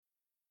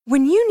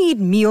When you need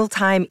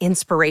mealtime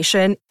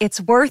inspiration,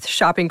 it's worth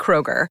shopping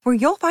Kroger, where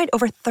you'll find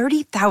over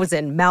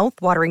 30,000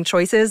 mouth-watering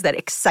choices that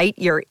excite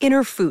your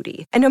inner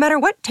foodie. And no matter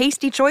what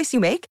tasty choice you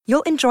make,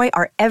 you'll enjoy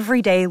our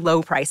everyday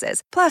low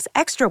prices, plus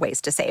extra ways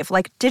to save,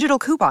 like digital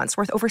coupons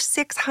worth over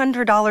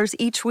 $600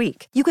 each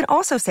week. You can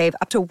also save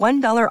up to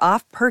 $1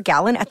 off per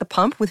gallon at the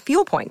pump with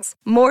fuel points.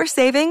 More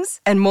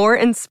savings and more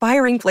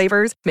inspiring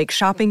flavors make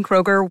shopping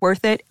Kroger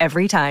worth it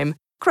every time.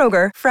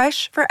 Kroger,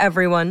 fresh for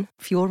everyone.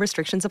 Fuel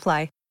restrictions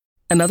apply.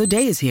 Another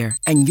day is here,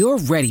 and you're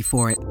ready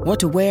for it. What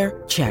to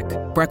wear? Check.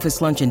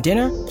 Breakfast, lunch, and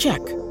dinner? Check.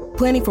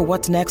 Planning for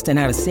what's next and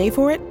how to save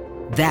for it?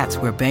 That's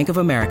where Bank of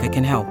America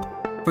can help.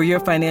 For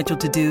your financial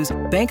to-dos,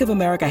 Bank of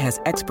America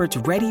has experts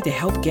ready to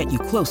help get you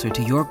closer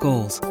to your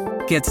goals.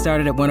 Get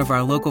started at one of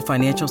our local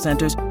financial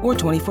centers or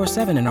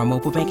 24/7 in our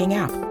mobile banking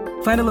app.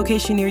 Find a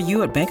location near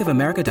you at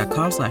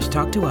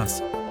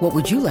bankofamerica.com/talktous. What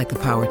would you like the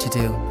power to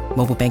do?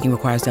 Mobile banking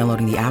requires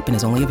downloading the app and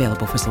is only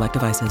available for select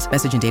devices.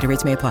 Message and data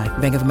rates may apply.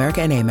 Bank of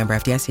America N.A., member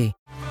FDIC.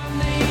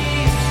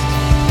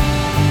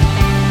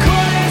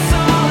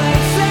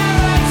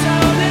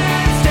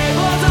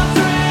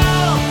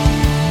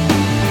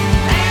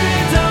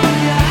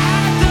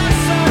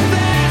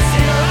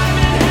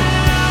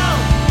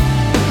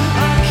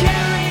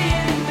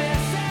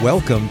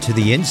 Welcome to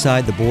the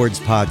Inside the Boards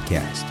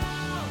podcast,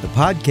 the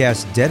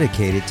podcast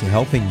dedicated to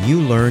helping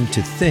you learn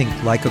to think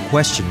like a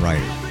question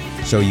writer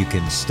so you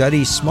can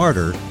study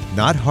smarter,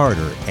 not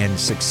harder, and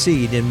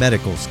succeed in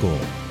medical school.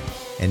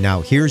 And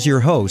now here's your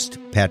host,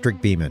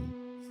 Patrick Beeman.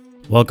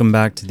 Welcome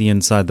back to the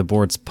Inside the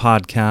Boards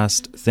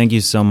podcast. Thank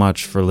you so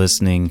much for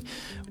listening.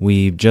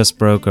 We just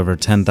broke over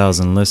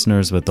 10,000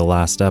 listeners with the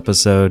last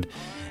episode.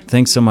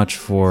 Thanks so much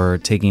for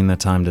taking the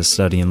time to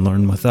study and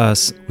learn with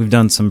us. We've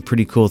done some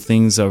pretty cool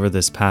things over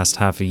this past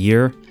half a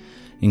year,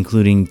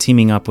 including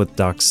teaming up with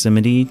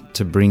Doximity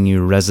to bring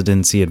you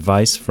residency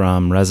advice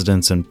from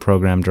residents and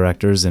program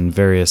directors in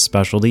various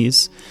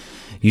specialties.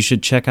 You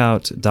should check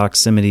out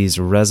Doximity's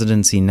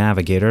Residency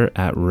Navigator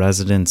at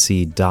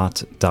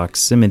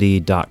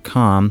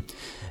residency.doximity.com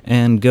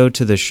and go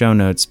to the show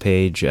notes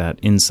page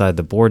at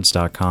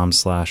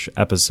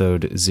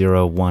insidetheboards.com/episode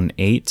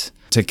 018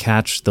 to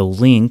catch the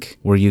link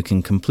where you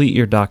can complete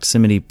your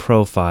Doximity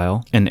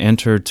profile and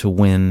enter to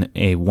win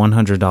a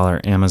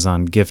 $100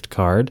 Amazon gift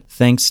card,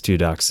 thanks to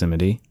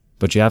Doximity.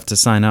 But you have to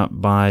sign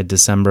up by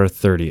December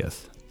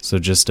 30th, so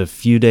just a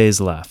few days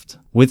left.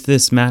 With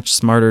this Match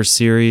Smarter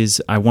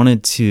series, I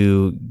wanted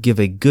to give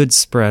a good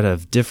spread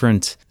of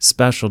different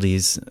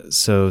specialties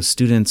so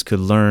students could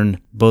learn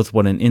both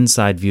what an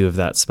inside view of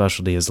that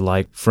specialty is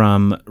like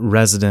from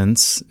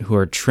residents who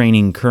are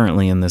training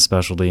currently in this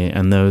specialty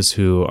and those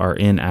who are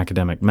in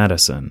academic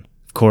medicine.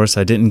 Of course,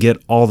 I didn't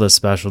get all the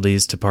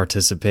specialties to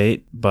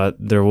participate, but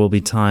there will be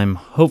time,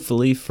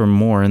 hopefully, for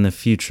more in the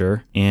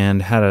future,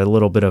 and had a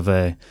little bit of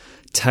a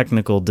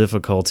technical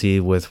difficulty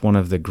with one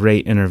of the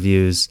great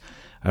interviews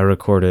I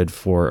recorded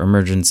for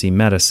emergency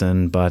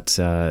medicine, but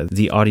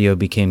the audio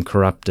became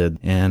corrupted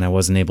and I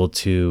wasn't able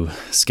to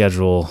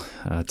schedule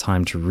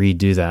time to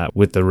redo that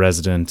with the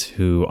resident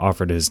who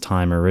offered his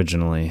time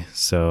originally.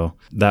 So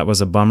that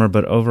was a bummer,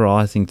 but overall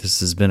I think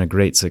this has been a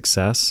great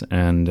success,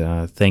 and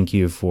thank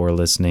you for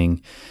listening.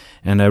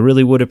 And I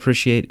really would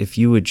appreciate if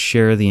you would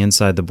share the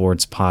Inside the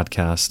Boards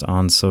podcast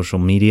on social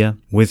media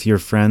with your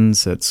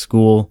friends at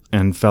school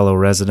and fellow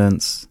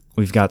residents.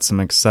 We've got some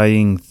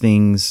exciting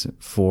things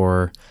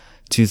for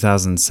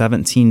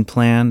 2017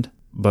 planned,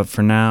 but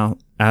for now,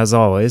 as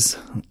always,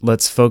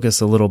 let's focus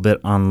a little bit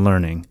on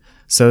learning.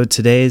 So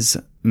today's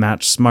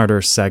Match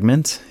Smarter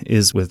segment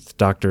is with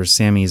Dr.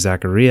 Sami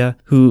Zakaria,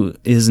 who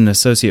is an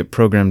Associate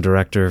Program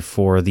Director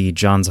for the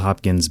Johns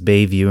Hopkins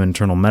Bayview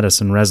Internal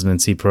Medicine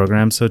Residency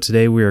Program. So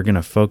today we are going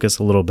to focus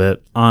a little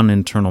bit on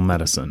internal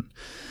medicine.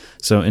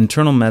 So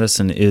internal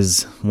medicine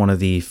is one of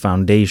the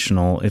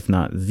foundational, if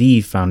not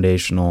the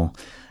foundational,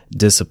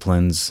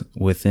 disciplines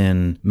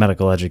within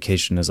medical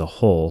education as a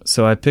whole.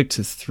 So I picked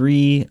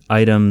 3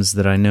 items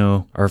that I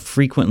know are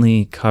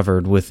frequently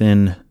covered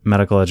within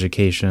medical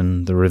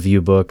education, the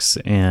review books,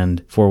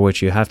 and for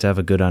which you have to have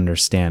a good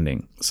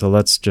understanding. So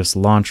let's just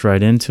launch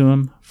right into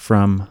them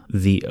from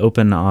the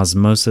Open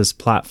Osmosis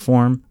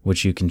platform,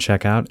 which you can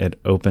check out at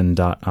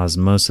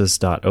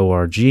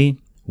open.osmosis.org.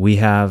 We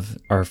have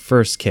our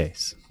first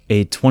case.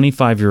 A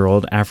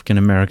 25-year-old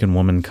African-American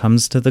woman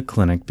comes to the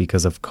clinic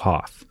because of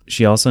cough.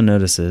 She also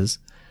notices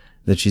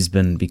that she's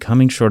been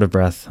becoming short of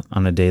breath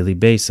on a daily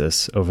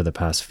basis over the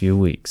past few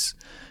weeks.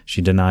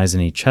 She denies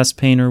any chest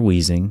pain or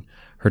wheezing.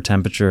 Her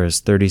temperature is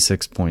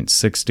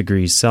 36.6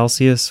 degrees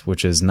Celsius,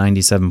 which is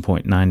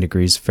 97.9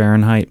 degrees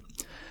Fahrenheit.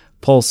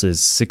 Pulse is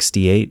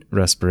 68.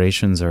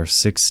 Respirations are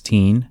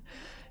 16.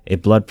 A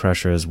blood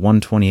pressure is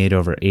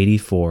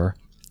 128/84.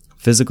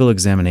 Physical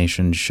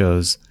examination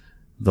shows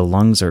the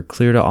lungs are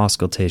clear to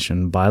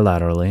auscultation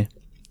bilaterally,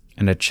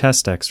 and a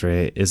chest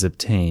x-ray is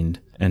obtained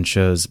and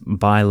shows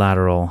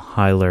bilateral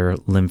hilar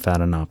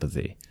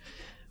lymphadenopathy.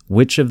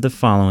 Which of the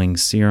following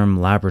serum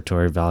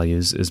laboratory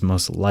values is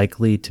most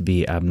likely to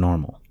be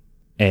abnormal?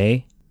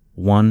 A,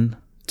 1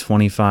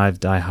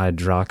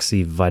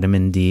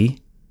 1,25-dihydroxyvitamin D,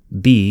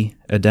 B,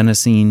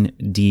 adenosine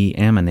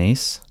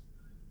deaminase,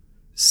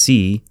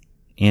 C,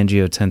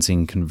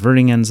 angiotensin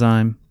converting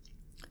enzyme,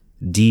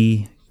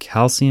 D,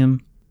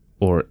 calcium,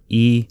 or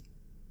E,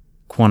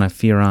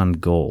 quantiferon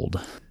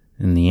gold?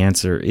 And the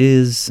answer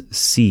is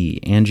C,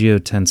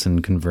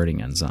 angiotensin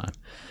converting enzyme.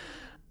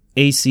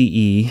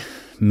 ACE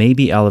may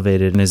be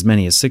elevated in as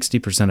many as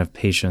 60% of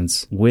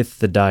patients with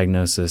the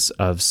diagnosis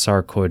of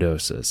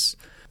sarcoidosis.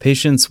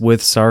 Patients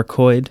with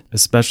sarcoid,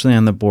 especially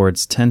on the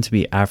boards, tend to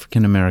be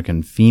African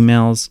American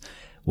females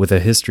with a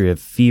history of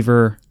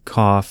fever,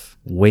 cough,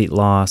 weight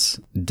loss,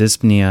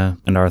 dyspnea,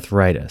 and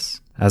arthritis.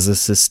 As a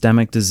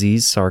systemic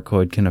disease,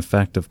 sarcoid can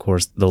affect, of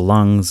course, the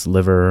lungs,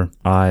 liver,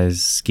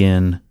 eyes,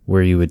 skin,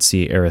 where you would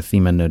see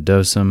erythema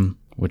nodosum,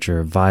 which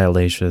are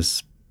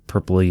violaceous,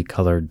 purpley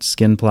colored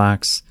skin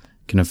plaques,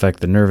 can affect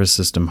the nervous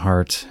system,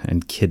 heart,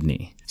 and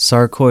kidney.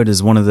 Sarcoid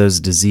is one of those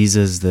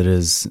diseases that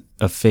is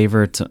a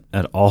favorite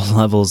at all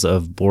levels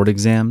of board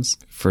exams.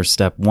 For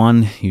step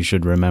 1, you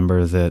should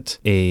remember that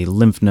a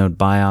lymph node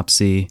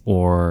biopsy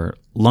or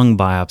lung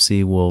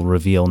biopsy will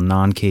reveal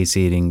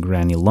non-caseating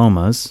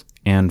granulomas.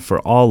 And for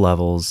all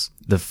levels,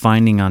 the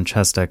finding on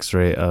chest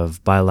x-ray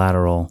of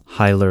bilateral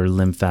hilar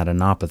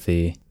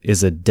lymphadenopathy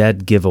is a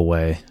dead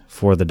giveaway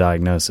for the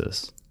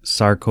diagnosis.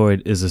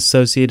 Sarcoid is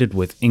associated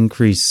with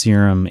increased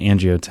serum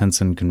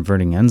angiotensin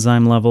converting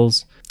enzyme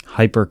levels,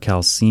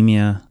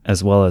 hypercalcemia,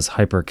 as well as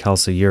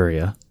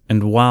hypercalciuria.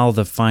 And while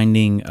the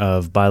finding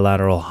of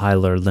bilateral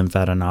hilar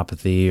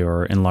lymphadenopathy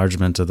or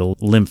enlargement of the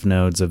lymph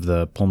nodes of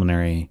the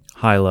pulmonary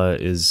hyla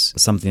is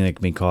something that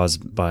can be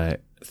caused by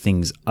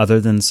things other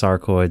than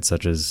sarcoid,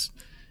 such as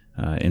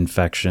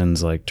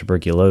infections like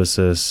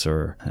tuberculosis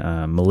or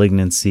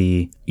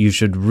malignancy, you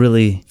should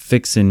really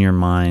fix in your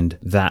mind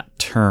that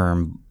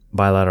term,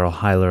 bilateral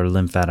hilar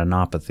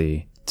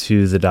lymphadenopathy,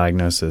 to the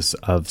diagnosis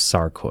of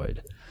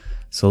sarcoid.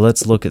 So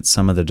let's look at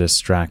some of the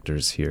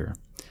distractors here.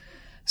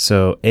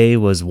 So A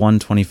was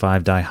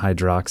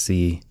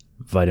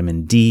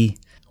 1,25-dihydroxyvitamin D.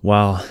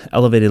 While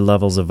elevated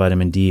levels of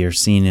vitamin D are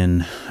seen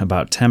in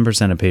about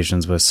 10% of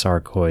patients with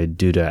sarcoid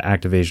due to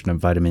activation of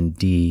vitamin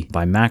D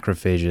by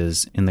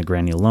macrophages in the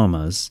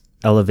granulomas,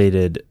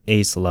 elevated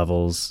ACE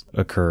levels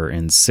occur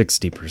in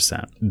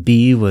 60%.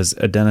 B was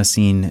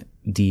adenosine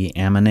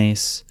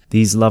deaminase.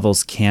 These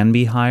levels can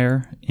be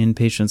higher in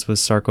patients with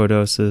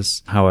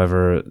sarcoidosis.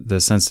 However, the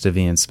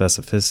sensitivity and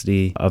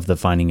specificity of the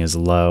finding is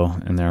low,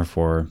 and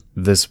therefore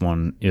this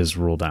one is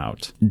ruled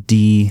out.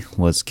 D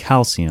was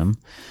calcium.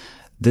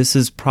 This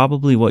is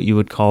probably what you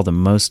would call the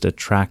most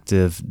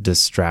attractive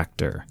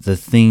distractor, the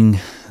thing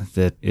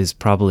that is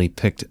probably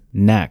picked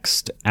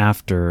next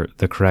after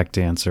the correct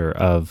answer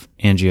of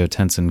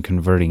angiotensin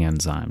converting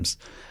enzymes.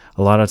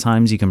 A lot of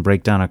times you can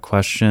break down a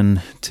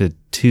question to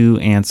 2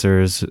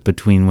 answers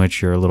between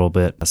which you're a little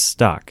bit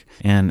stuck.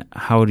 And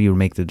how do you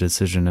make the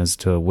decision as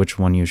to which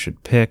one you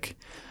should pick?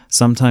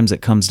 Sometimes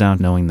it comes down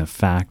to knowing the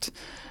fact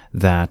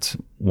that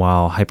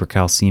while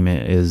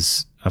hypercalcemia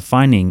is a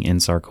finding in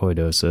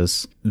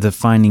sarcoidosis, the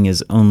finding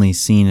is only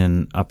seen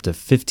in up to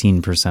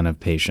 15% of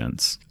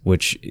patients,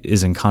 which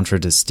is in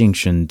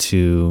contradistinction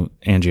to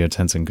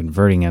angiotensin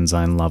converting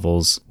enzyme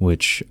levels,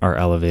 which are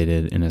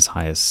elevated in as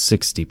high as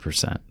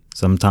 60%.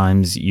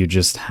 Sometimes you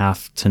just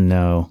have to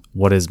know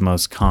what is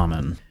most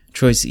common.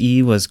 Choice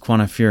E was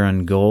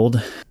quantiferon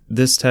gold.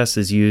 This test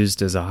is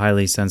used as a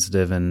highly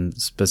sensitive and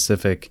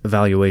specific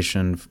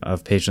evaluation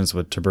of patients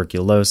with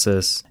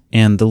tuberculosis.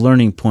 And the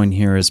learning point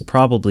here is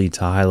probably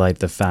to highlight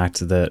the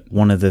fact that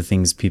one of the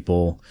things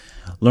people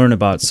learn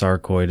about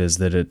sarcoid is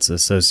that it's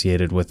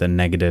associated with a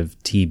negative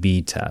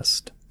TB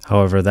test.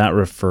 However, that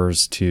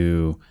refers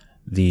to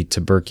the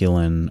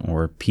tuberculin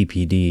or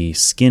PPD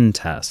skin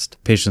test.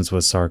 Patients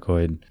with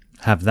sarcoid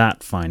have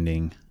that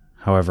finding.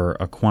 However,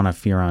 a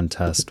quantiferon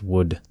test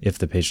would, if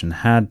the patient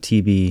had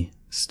TB,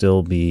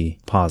 still be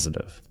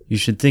positive. You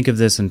should think of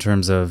this in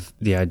terms of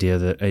the idea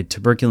that a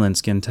tuberculin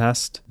skin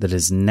test that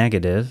is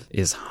negative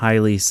is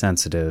highly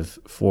sensitive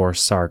for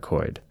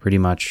sarcoid. Pretty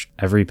much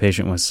every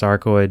patient with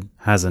sarcoid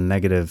has a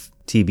negative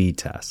TB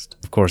test.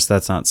 Of course,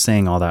 that's not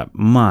saying all that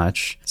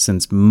much,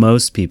 since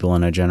most people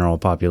in a general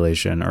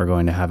population are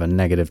going to have a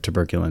negative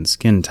tuberculin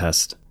skin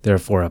test.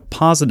 Therefore, a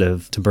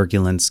positive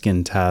tuberculin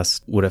skin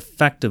test would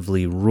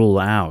effectively rule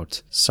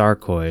out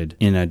sarcoid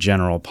in a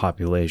general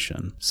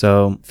population.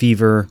 So,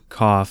 fever,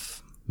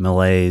 cough,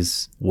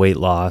 malaise, weight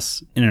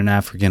loss in an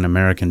African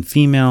American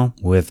female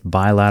with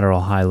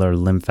bilateral hilar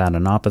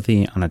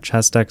lymphadenopathy on a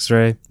chest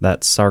x-ray,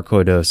 that's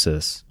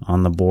sarcoidosis.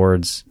 On the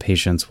boards,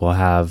 patients will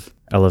have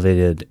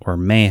elevated or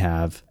may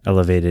have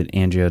elevated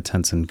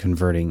angiotensin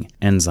converting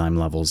enzyme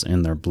levels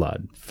in their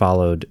blood,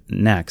 followed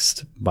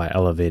next by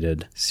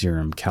elevated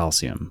serum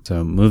calcium.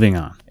 So moving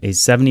on. A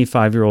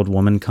 75-year-old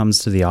woman comes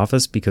to the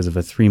office because of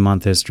a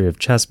 3-month history of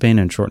chest pain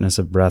and shortness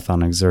of breath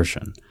on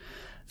exertion.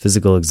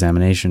 Physical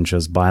examination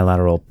shows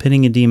bilateral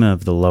pitting edema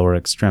of the lower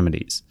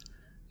extremities.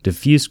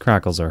 Diffuse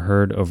crackles are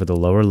heard over the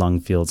lower lung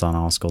fields on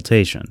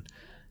auscultation.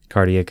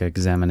 Cardiac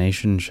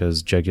examination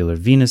shows jugular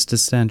venous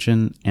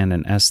distension and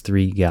an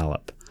S3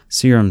 gallop.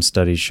 Serum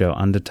studies show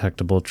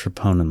undetectable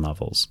troponin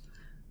levels.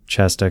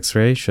 Chest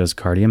X-ray shows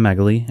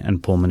cardiomegaly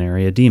and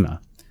pulmonary edema.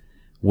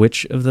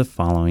 Which of the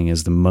following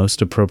is the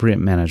most appropriate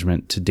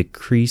management to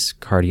decrease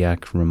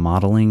cardiac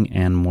remodeling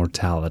and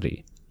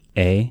mortality?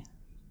 A.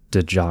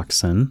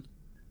 Digoxin.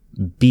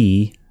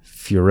 B.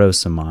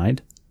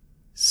 Furosemide.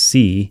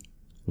 C.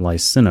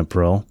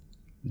 Lisinopril.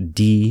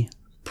 D.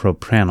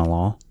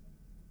 Propranolol.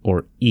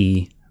 Or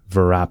E.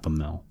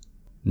 Verapamil.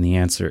 And the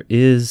answer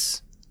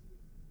is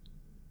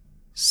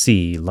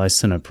C.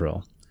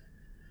 Lisinopril.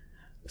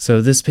 So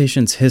this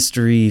patient's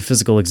history,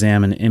 physical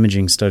exam, and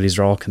imaging studies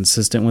are all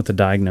consistent with the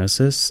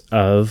diagnosis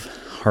of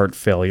heart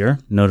failure,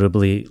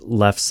 notably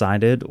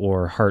left-sided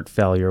or heart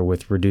failure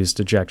with reduced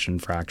ejection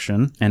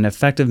fraction. And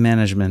effective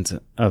management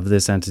of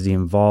this entity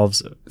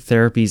involves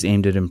therapies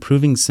aimed at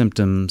improving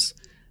symptoms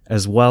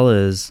as well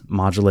as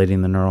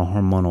modulating the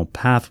neurohormonal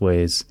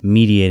pathways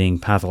mediating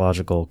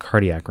pathological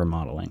cardiac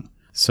remodeling.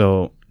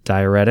 So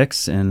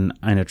diuretics and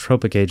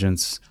inotropic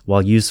agents,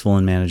 while useful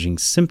in managing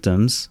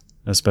symptoms,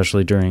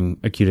 especially during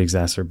acute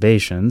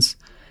exacerbations,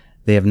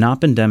 they have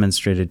not been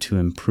demonstrated to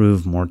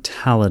improve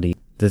mortality.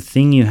 The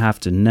thing you have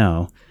to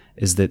know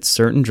is that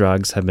certain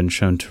drugs have been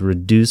shown to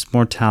reduce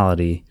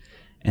mortality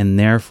and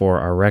therefore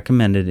are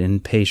recommended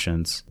in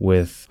patients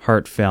with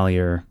heart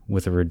failure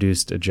with a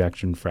reduced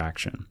ejection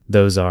fraction.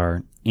 Those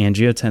are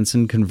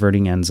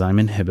angiotensin-converting enzyme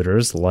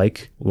inhibitors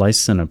like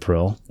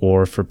lisinopril,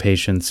 or for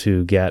patients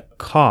who get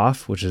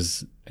cough, which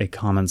is a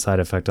common side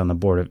effect on the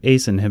board of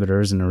ACE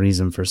inhibitors and a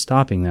reason for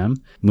stopping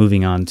them,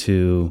 moving on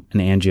to an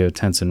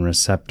angiotensin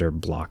receptor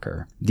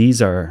blocker.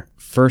 These are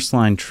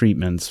first-line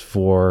treatments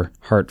for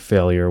heart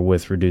failure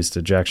with reduced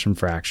ejection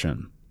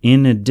fraction.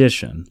 In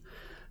addition,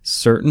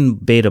 certain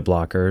beta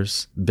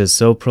blockers,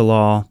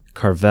 bisoprolol,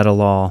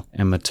 carvedilol,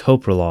 and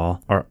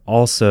metoprolol, are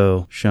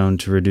also shown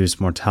to reduce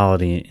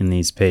mortality in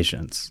these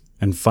patients.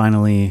 And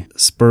finally,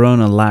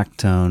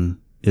 spironolactone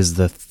is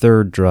the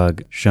third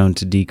drug shown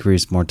to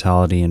decrease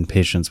mortality in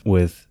patients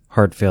with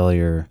heart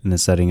failure in the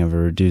setting of a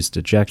reduced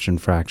ejection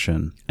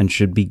fraction, and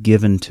should be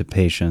given to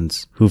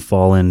patients who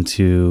fall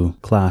into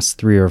class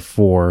 3 or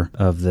 4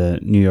 of the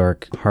New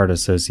York Heart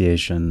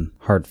Association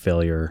heart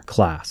failure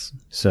class.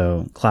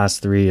 So class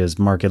 3 is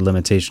marked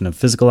limitation of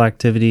physical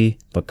activity,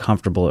 but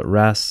comfortable at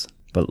rest,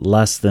 but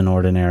less than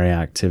ordinary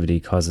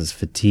activity causes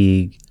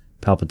fatigue,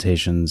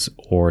 palpitations,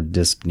 or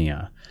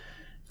dyspnea.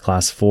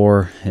 Class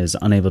 4 is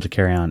unable to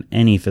carry on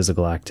any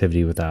physical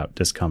activity without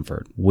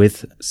discomfort,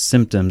 with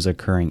symptoms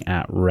occurring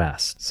at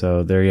rest.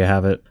 So there you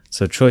have it.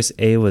 So choice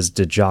A was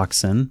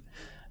digoxin.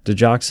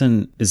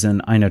 Digoxin is an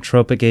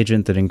inotropic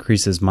agent that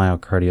increases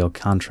myocardial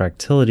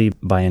contractility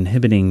by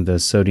inhibiting the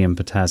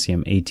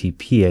sodium-potassium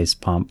ATPase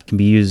pump. It can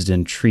be used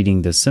in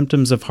treating the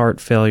symptoms of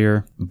heart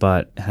failure,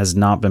 but has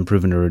not been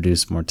proven to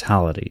reduce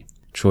mortality.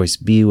 Choice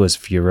B was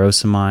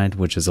furosemide,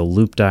 which is a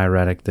loop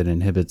diuretic that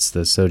inhibits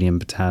the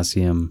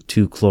sodium-potassium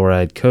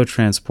 2-chloride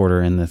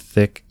cotransporter in the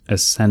thick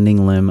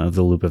ascending limb of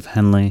the loop of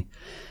Henle.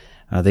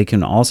 They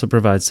can also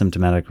provide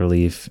symptomatic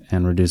relief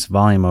and reduce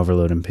volume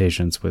overload in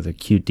patients with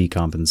acute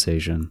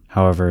decompensation.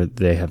 However,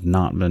 they have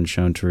not been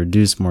shown to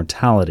reduce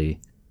mortality.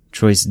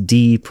 Choice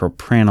D,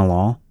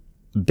 propranolol.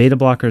 Beta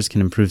blockers can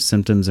improve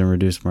symptoms and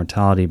reduce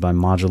mortality by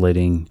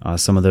modulating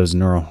some of those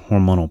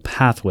neurohormonal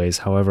pathways.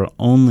 However,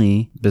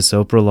 only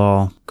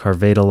bisoprolol,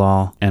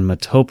 carvedilol, and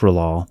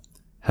metoprolol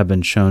have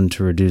been shown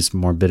to reduce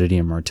morbidity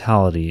and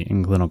mortality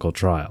in clinical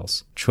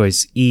trials.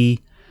 Choice E,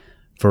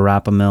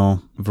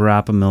 verapamil.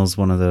 Verapamil is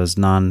one of those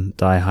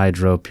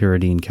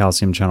non-dihydropyridine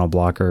calcium channel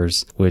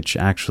blockers, which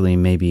actually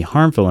may be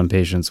harmful in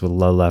patients with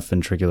low left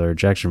ventricular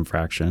ejection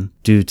fraction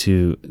due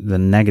to the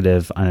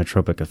negative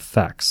inotropic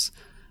effects.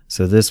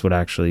 So this would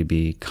actually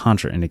be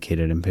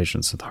contraindicated in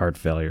patients with heart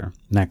failure.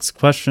 Next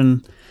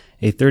question.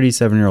 A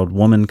 37-year-old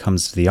woman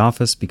comes to the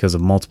office because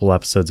of multiple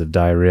episodes of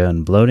diarrhea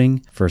and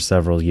bloating for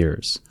several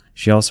years.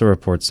 She also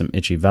reports some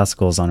itchy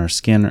vesicles on her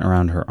skin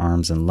around her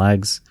arms and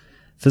legs.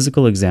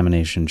 Physical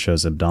examination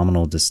shows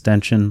abdominal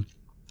distension,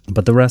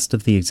 but the rest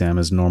of the exam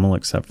is normal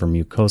except for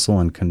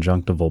mucosal and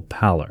conjunctival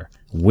pallor.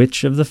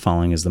 Which of the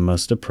following is the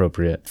most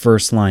appropriate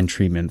first-line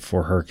treatment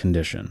for her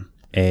condition?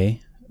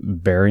 A.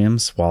 Barium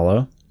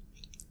swallow.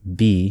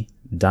 B.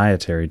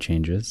 Dietary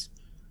changes.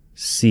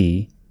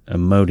 C.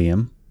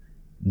 Imodium.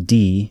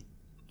 D.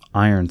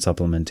 Iron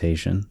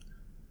supplementation.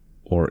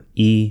 Or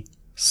E.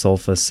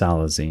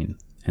 Sulfasalazine.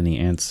 And the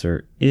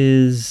answer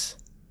is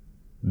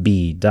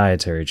B.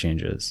 Dietary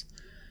changes.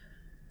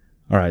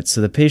 All right,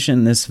 so the patient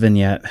in this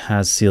vignette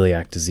has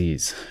celiac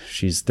disease.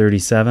 She's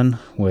 37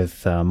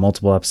 with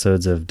multiple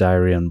episodes of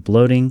diarrhea and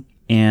bloating.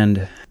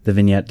 And the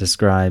vignette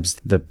describes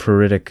the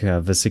pruritic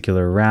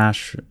vesicular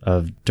rash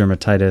of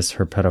dermatitis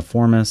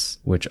herpetiformis,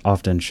 which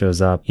often shows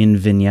up in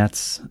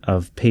vignettes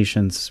of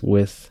patients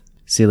with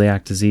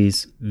celiac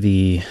disease.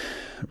 The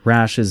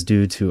rash is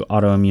due to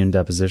autoimmune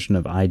deposition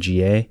of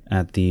IgA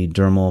at the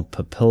dermal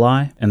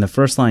papillae, and the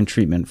first-line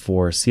treatment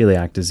for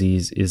celiac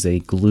disease is a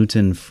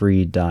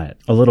gluten-free diet.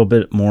 A little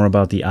bit more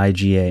about the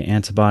IgA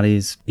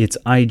antibodies. It's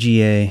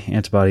IgA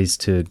antibodies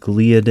to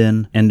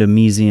gliadin,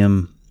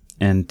 endomysium,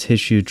 and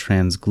tissue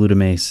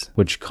transglutamase,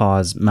 which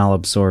cause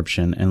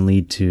malabsorption and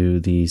lead to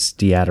the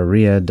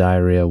steatorrhea,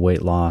 diarrhea,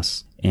 weight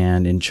loss,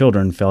 and in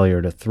children,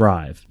 failure to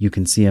thrive. You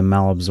can see a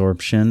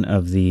malabsorption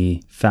of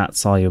the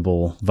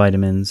fat-soluble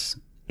vitamins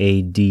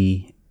A,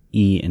 D,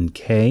 E, and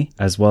K,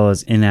 as well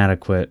as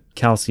inadequate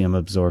calcium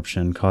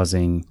absorption,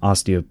 causing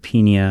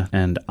osteopenia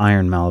and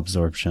iron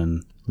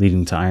malabsorption,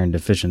 leading to iron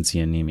deficiency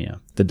anemia.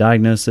 The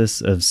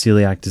diagnosis of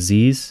celiac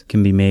disease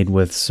can be made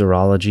with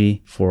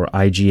serology for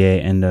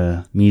IgA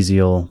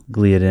endomysial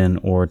gliadin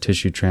or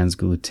tissue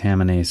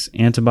transglutaminase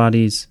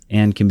antibodies,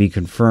 and can be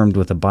confirmed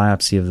with a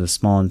biopsy of the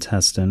small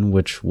intestine,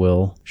 which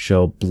will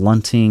show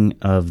blunting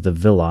of the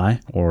villi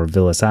or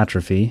villus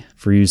atrophy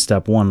for U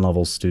Step 1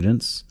 level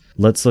students.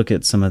 Let's look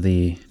at some of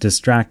the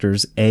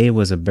distractors. A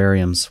was a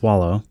barium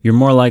swallow. You're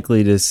more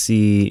likely to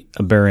see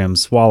a barium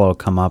swallow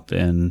come up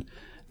in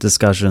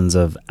discussions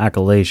of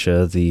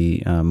achalasia,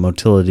 the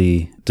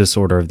motility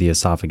disorder of the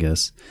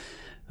esophagus,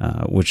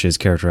 which is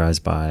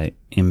characterized by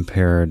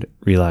impaired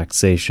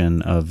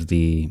relaxation of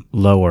the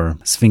lower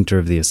sphincter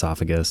of the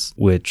esophagus,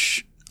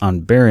 which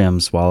on barium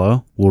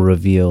swallow will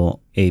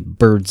reveal a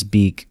bird's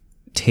beak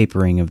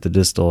tapering of the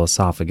distal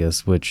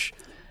esophagus, which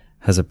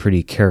has a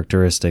pretty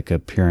characteristic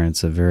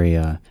appearance, a very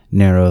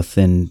narrow,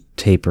 thin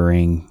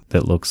tapering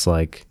that looks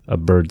like a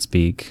bird's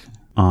beak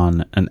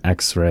on an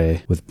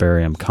X-ray with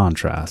barium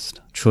contrast.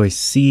 Choice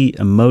C,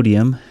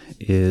 Imodium,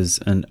 is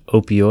an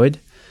opioid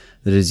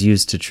that is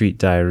used to treat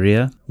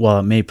diarrhea. While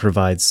it may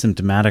provide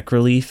symptomatic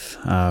relief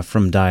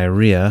from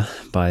diarrhea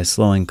by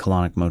slowing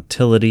colonic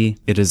motility,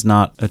 it is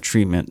not a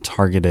treatment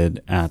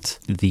targeted at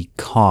the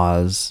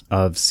cause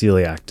of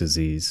celiac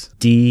disease.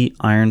 D,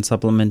 iron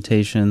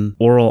supplementation.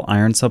 Oral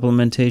iron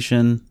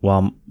supplementation,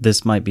 while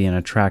this might be an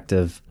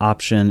attractive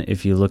option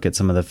if you look at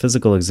some of the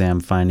physical exam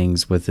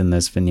findings within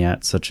this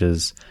vignette, such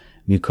as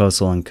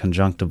mucosal and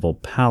conjunctival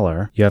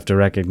pallor, you have to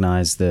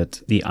recognize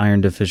that the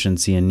iron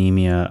deficiency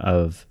anemia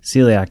of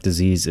celiac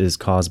disease is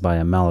caused by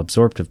a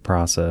malabsorptive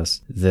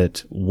process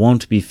that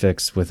won't be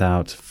fixed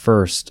without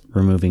first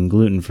removing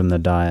gluten from the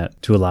diet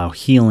to allow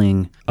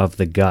healing of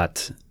the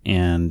gut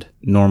and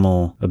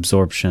normal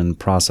absorption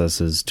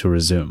processes to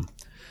resume.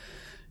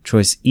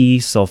 Choice E,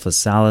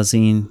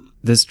 sulfasalazine.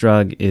 This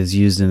drug is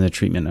used in the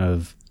treatment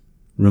of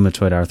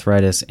rheumatoid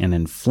arthritis and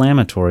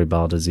inflammatory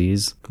bowel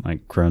disease,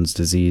 like Crohn's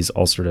disease,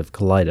 ulcerative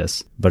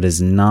colitis, but is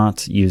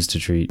not used to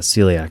treat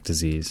celiac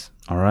disease.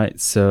 All right,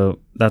 so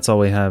that's all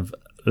we have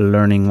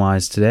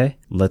learning-wise today.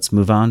 Let's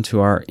move on to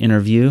our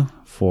interview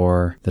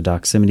for the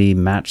Doximity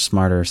Match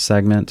Smarter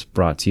segment,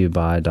 brought to you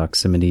by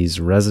Doximity's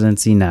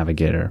Residency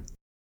Navigator.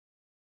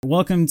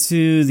 Welcome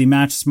to the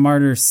Match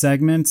Smarter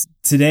segment.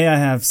 Today I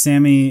have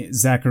Sami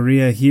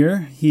Zakaria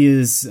here. He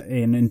is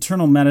an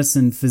internal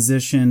medicine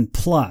physician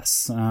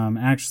plus,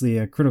 actually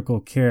a critical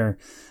care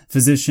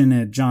physician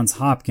at Johns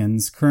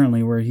Hopkins,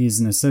 currently where he's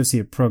an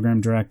associate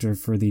program director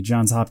for the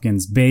Johns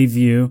Hopkins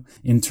Bayview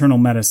Internal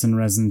Medicine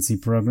Residency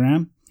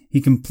Program. He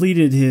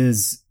completed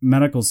his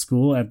medical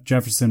school at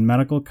Jefferson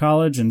Medical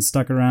College and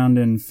stuck around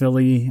in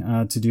Philly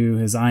to do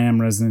his IM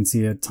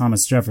residency at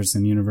Thomas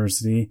Jefferson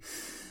University,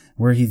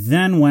 where he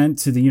then went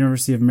to the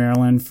University of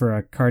Maryland for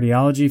a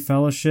cardiology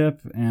fellowship.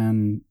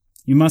 And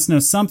you must know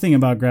something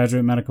about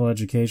graduate medical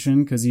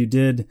education because you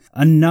did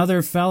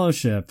another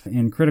fellowship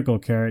in critical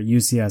care at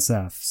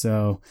UCSF.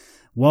 So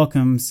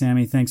welcome,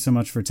 Sami. Thanks so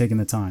much for taking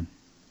the time.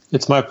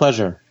 It's my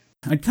pleasure.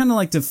 I'd kind of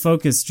like to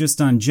focus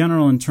just on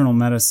general internal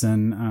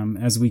medicine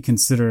as we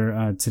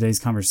consider today's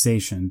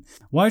conversation.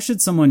 Why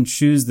should someone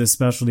choose the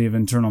specialty of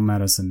internal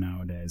medicine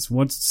nowadays?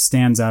 What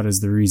stands out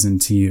as the reason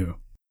to you?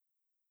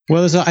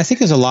 Well, I think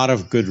there's a lot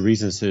of good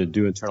reasons to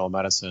do internal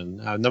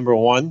medicine. Number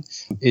one,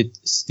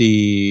 it's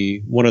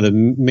one of the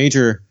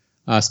major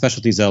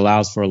specialties that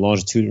allows for a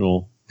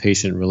longitudinal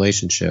patient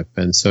relationship.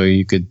 And so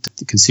you could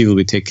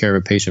conceivably take care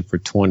of a patient for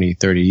 20,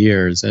 30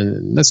 years.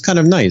 And that's kind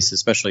of nice,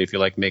 especially if you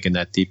like making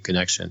that deep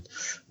connection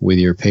with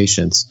your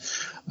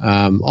patients.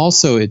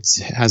 Also, it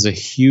has a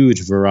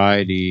huge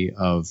variety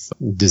of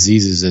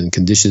diseases and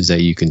conditions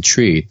that you can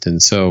treat. And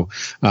so,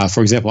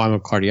 for example, I'm a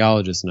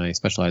cardiologist and I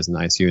specialize in the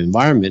ICU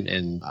environment,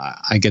 and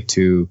I get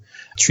to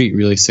treat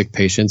really sick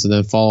patients and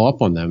then follow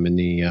up on them in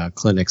the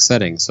clinic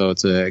setting. So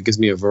it gives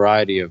me a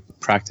variety of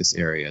practice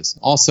areas.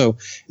 Also,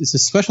 it's a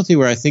specialty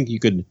where I think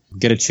you could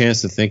get a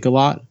chance to think a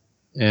lot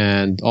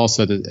and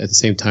also at the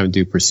same time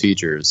do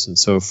procedures. And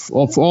so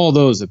all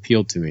those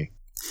appealed to me.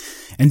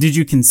 And did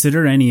you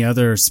consider any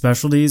other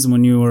specialties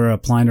when you were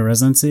applying to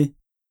residency?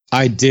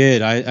 I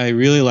did. I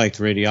really liked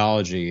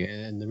radiology.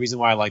 And the reason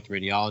why I liked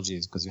radiology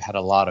is because it had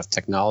a lot of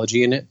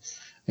technology in it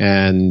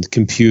and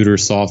computer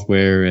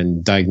software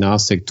and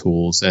diagnostic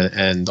tools.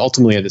 And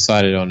ultimately, I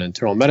decided on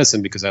internal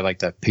medicine because I like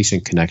that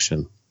patient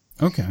connection.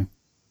 Okay.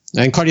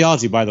 And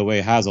cardiology, by the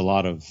way, has a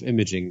lot of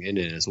imaging in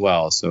it as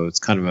well. So it's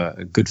kind of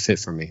a good fit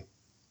for me.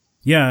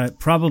 Yeah,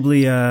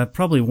 probably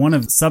one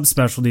of the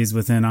subspecialties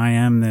within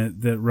IM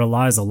that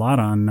relies a lot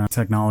on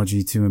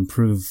technology to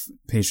improve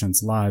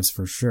patients' lives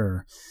for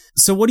sure.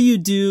 So what do you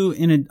do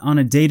on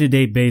a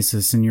day-to-day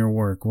basis in your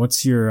work?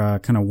 What's your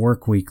kind of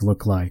work week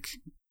look like?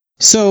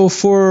 So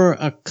for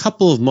a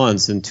couple of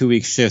months in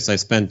 2-week shifts, I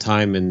spent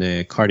time in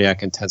the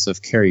cardiac intensive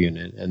care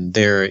unit. And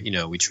there,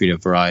 we treat a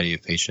variety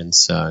of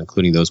patients,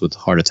 including those with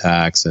heart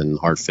attacks and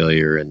heart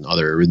failure and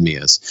other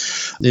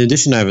arrhythmias. In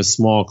addition, I have a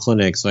small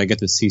clinic, so I get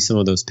to see some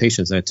of those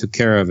patients I took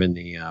care of in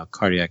the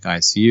cardiac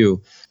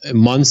ICU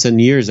months and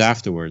years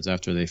afterwards,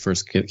 after they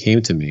first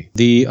came to me.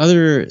 The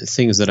other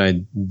things that I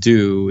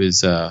do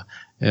is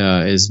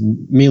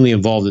mainly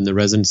involved in the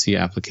residency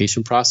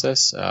application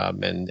process,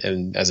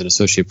 and as an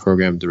associate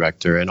program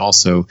director, and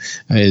also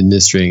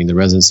administrating the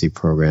residency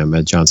program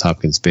at Johns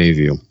Hopkins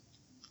Bayview.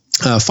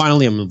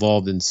 Finally, I'm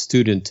involved in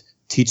student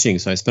teaching,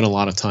 so I spend a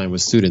lot of time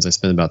with students. I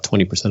spend about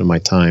 20% of my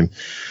time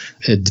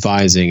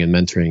advising and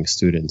mentoring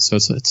students.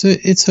 So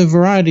it's a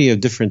variety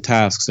of different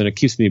tasks, and it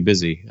keeps me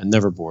busy and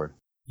never bored.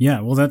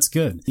 Yeah, well, that's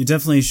good. You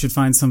definitely should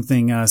find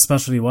something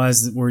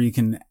specialty-wise where you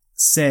can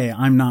say,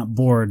 I'm not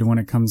bored when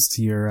it comes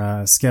to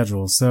your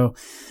schedule. So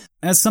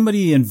as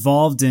somebody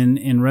involved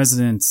in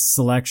resident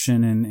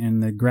selection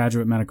and the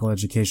graduate medical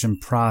education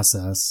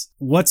process,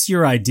 what's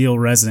your ideal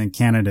resident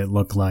candidate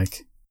look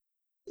like?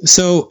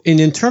 So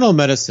in internal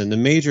medicine, the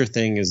major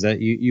thing is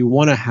that you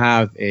want to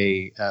have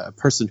a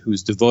person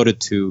who's devoted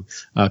to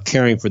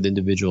caring for the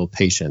individual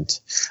patient.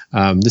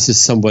 This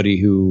is somebody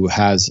who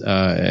has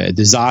a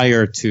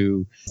desire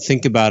to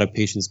think about a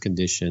patient's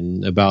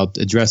condition, about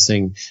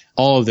addressing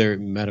all of their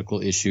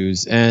medical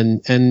issues,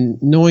 and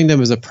knowing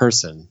them as a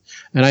person.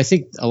 And I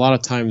think a lot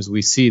of times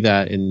we see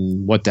that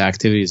in what the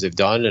activities they've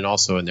done and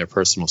also in their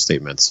personal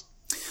statements.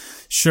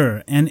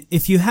 Sure. And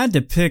if you had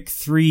to pick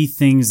 3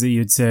 things that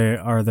you'd say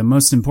are the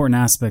most important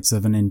aspects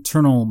of an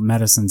internal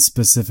medicine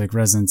specific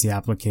residency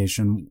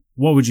application,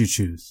 what would you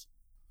choose?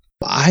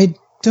 I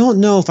don't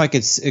know if I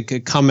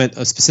could comment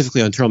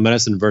specifically on internal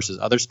medicine versus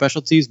other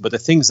specialties, but the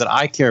things that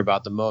I care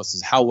about the most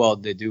is how well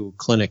they do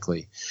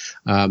clinically,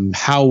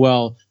 how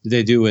well did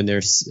they do in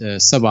their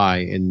sub-I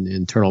in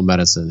internal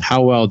medicine,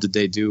 how well did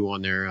they do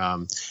on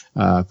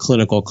their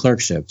clinical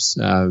clerkships,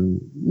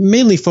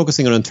 mainly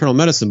focusing on internal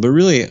medicine, but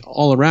really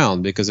all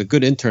around, because a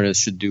good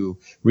internist should do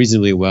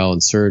reasonably well in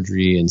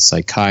surgery and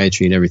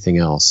psychiatry and everything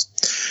else.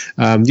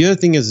 The other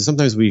thing is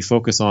sometimes we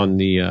focus on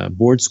the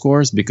board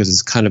scores because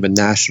it's kind of a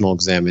national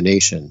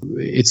examination.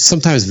 It's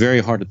sometimes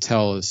very hard to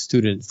tell a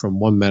student from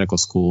one medical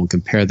school and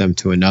compare them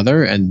to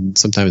another, and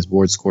sometimes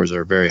board scores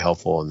are very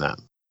helpful in that.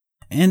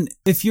 And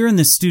if you're in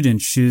the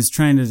student's shoes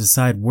trying to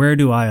decide where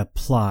do I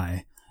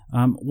apply,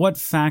 what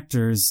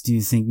factors do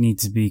you think need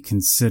to be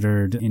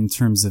considered in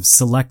terms of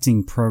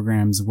selecting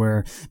programs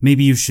where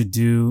maybe you should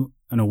do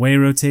an away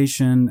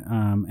rotation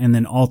and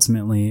then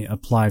ultimately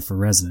apply for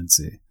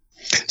residency?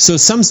 So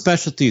some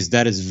specialties,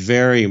 that is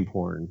very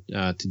important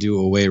to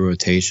do away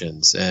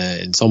rotations.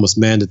 It's almost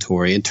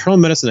mandatory. Internal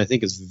medicine, I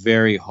think, is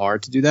very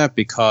hard to do that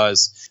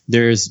because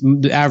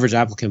the average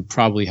applicant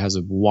probably has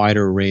a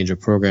wider range of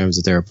programs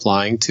that they're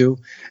applying to,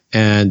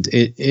 and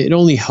it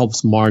only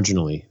helps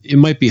marginally. It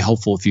might be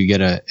helpful if you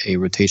get a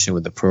rotation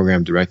with the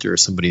program director or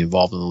somebody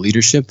involved in the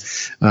leadership,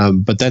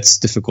 but that's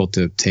difficult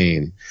to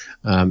obtain.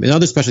 In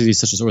other specialties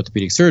such as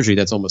orthopedic surgery,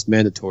 that's almost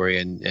mandatory,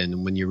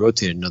 and when you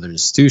rotate another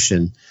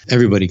institution,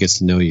 everybody gets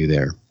to know you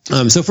there.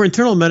 So for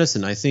internal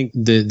medicine, I think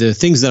the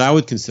things that I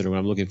would consider when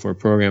I'm looking for a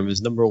program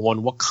is, number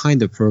one, what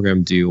kind of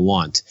program do you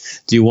want?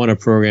 Do you want a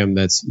program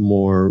that's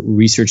more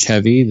research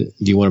heavy? Do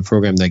you want a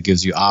program that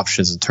gives you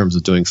options in terms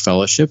of doing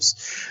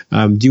fellowships?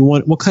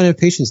 What kind of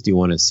patients do you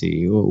want to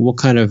see? What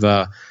kind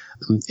of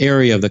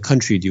area of the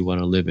country do you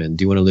want to live in?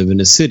 Do you want to live in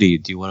a city?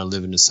 Do you want to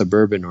live in a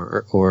suburban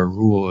or a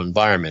rural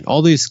environment?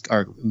 All these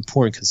are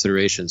important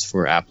considerations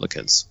for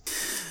applicants.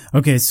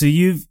 Okay, so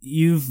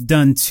you've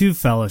done 2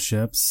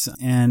 fellowships,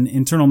 and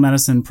internal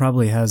medicine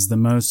probably has the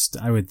most,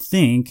 I would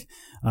think,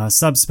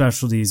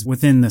 subspecialties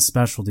within the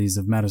specialties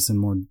of medicine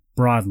more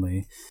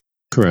broadly.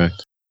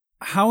 Correct.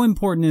 How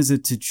important is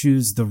it to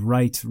choose the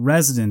right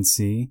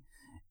residency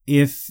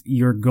if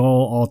your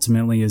goal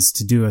ultimately is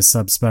to do a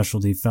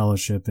subspecialty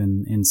fellowship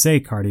in say,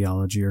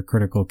 cardiology or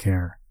critical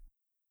care?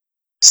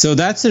 So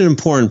that's an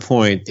important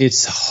point.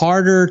 It's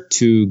harder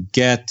to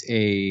get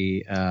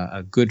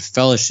a good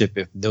fellowship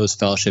if those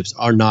fellowships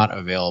are not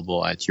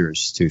available at your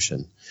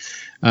institution.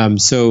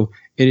 So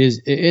it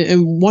is,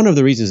 and one of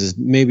the reasons is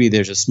maybe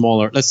there's a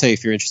smaller, let's say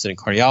if you're interested in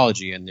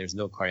cardiology and there's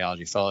no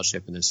cardiology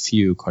fellowship and there's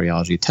few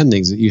cardiology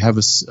attendings, you have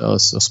a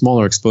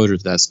smaller exposure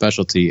to that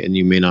specialty, and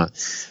you may not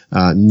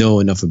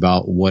know enough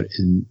about what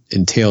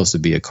entails to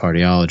be a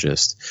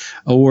cardiologist.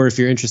 Or if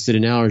you're interested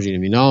in allergy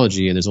and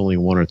immunology and there's only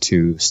 1 or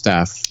 2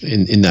 staff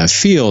in that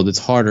field, it's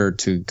harder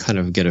to kind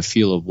of get a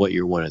feel of what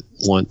you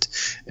want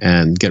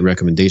and get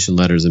recommendation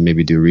letters and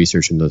maybe do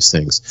research in those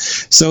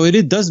things. So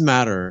it does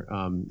matter.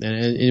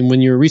 And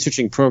when you're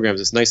researching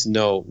programs, it's nice to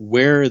know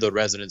where the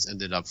residents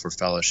ended up for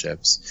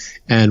fellowships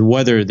and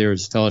whether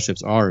there's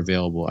fellowships are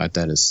available at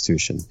that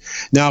institution.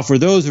 Now, for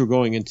those who are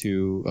going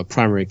into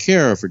primary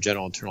care or for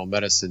general internal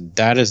medicine,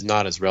 that is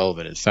not as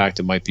relevant. In fact,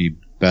 it might be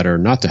better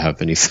not to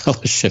have any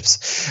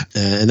fellowships.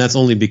 And that's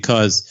only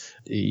because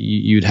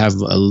you'd have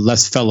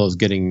less fellows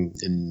getting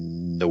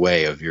in the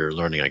way of your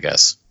learning, I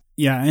guess.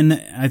 Yeah,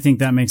 and I think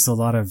that makes a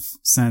lot of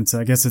sense.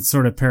 I guess it's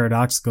sort of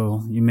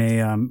paradoxical. You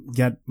may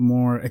get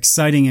more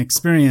exciting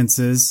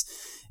experiences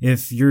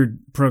if your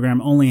program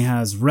only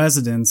has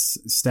residents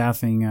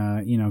staffing,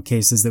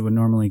 cases that would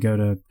normally go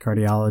to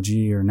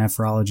cardiology or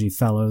nephrology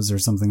fellows or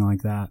something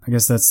like that. I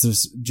guess that's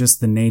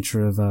just the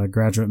nature of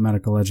graduate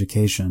medical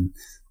education.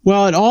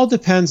 Well, it all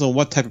depends on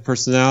what type of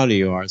personality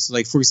you are. So,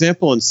 like, for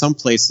example, in some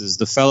places,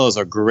 the fellows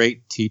are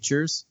great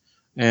teachers.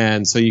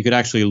 And so you could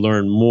actually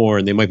learn more,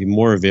 and they might be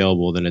more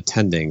available than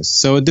attendings.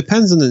 So it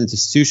depends on the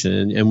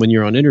institution. And when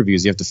you're on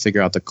interviews, you have to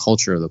figure out the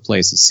culture of the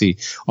place to see,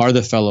 are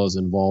the fellows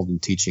involved in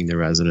teaching the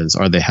residents?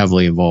 Are they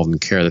heavily involved in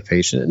care of the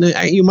patient?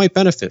 And you might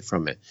benefit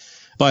from it.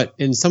 But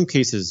in some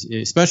cases,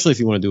 especially if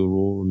you want to do a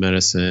rural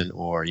medicine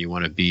or you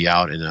want to be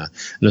out in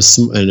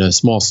a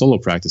small solo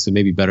practice, it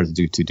may be better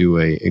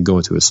to go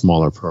into a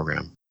smaller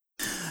program.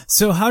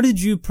 So how did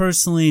you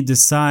personally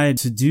decide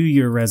to do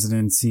your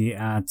residency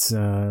at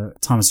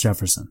Thomas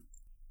Jefferson?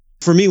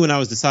 For me, when I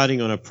was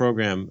deciding on a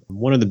program,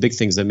 one of the big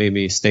things that made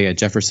me stay at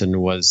Jefferson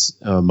was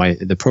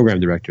the program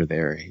director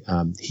there.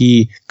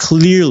 He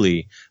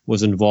clearly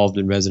was involved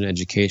in resident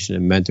education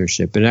and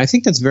mentorship, and I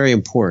think that's very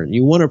important.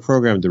 You want a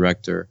program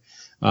director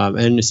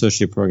and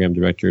associate program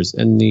directors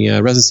and the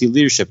residency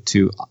leadership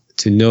to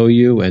know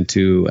you and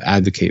to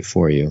advocate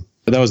for you.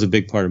 But that was a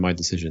big part of my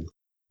decision.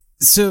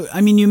 So, I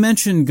mean, you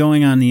mentioned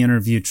going on the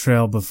interview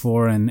trail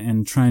before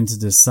and trying to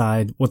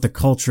decide what the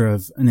culture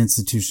of an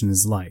institution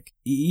is like.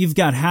 You've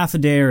got half a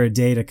day or a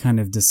day to kind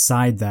of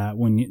decide that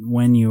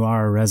when you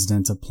are a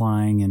resident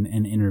applying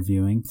and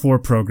interviewing for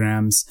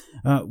programs.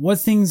 What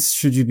things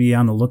should you be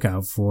on the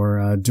lookout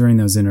for during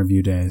those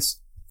interview days?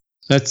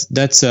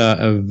 That's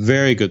a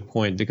very good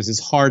point, because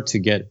it's hard to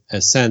get a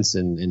sense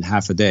in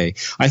half a day.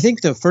 I think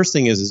the first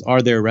thing is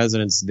are there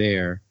residents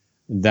there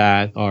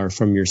that are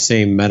from your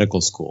same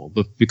medical school,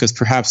 but because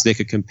perhaps they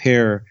could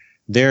compare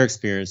their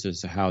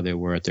experiences to how they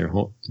were at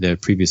their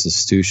previous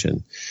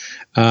institution.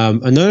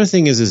 Another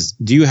thing is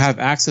do you have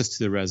access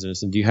to the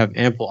residents, and do you have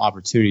ample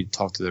opportunity to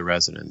talk to the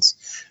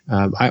residents?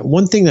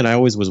 One thing that I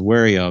always was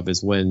wary of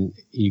is when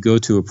you go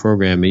to a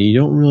program and you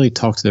don't really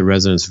talk to the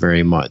residents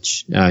very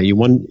much.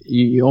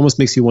 It almost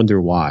makes you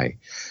wonder why.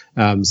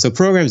 So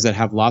programs that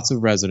have lots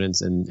of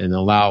residents and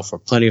allow for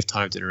plenty of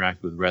time to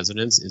interact with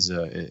residents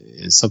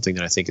is something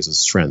that I think is a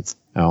strength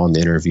on the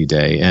interview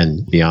day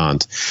and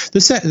beyond.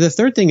 The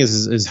third thing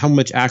is how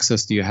much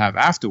access do you have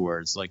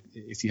afterwards? Like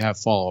if you have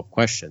follow-up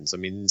questions. I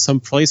mean, in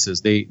some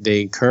places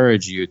they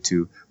encourage you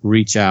to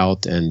reach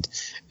out and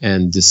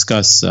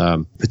discuss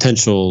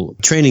potential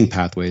training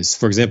pathways.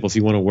 For example, if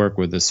you want to work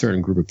with a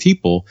certain group of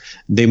people,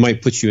 they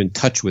might put you in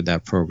touch with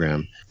that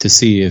program to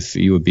see if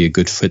you would be a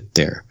good fit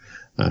there.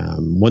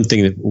 One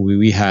thing that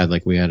we had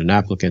an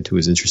applicant who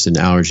was interested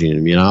in allergy and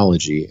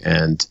immunology,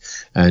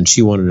 and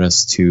she wanted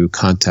us to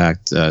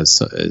contact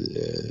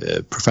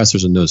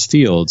professors in those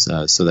fields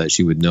so that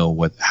she would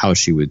know how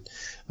she would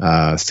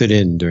fit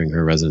in during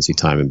her residency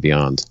time and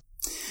beyond.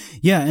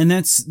 Yeah, and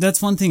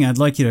that's one thing I'd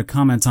like you to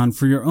comment on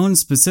for your own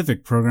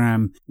specific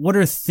program. What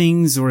are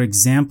things or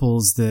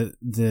examples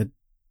that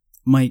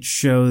might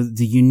show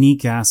the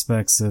unique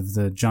aspects of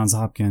the Johns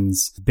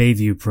Hopkins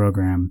Bayview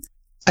program?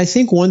 I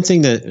think one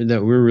thing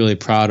that we're really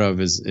proud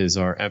of is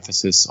our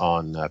emphasis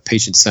on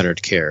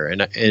patient-centered care.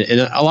 And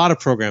a lot of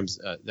programs,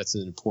 that's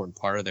an important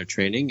part of their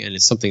training, and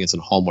it's something that's a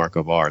hallmark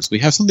of ours. We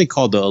have something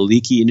called the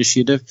Aliki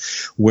Initiative,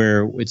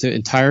 where it's an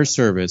entire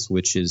service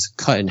which is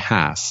cut in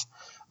half,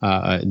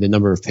 the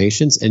number of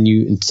patients, and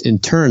you in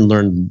turn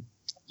learn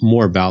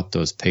more about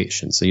those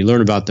patients. So you learn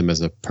about them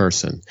as a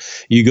person.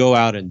 You go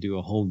out and do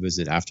a home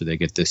visit after they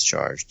get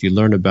discharged. You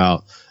learn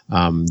about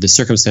the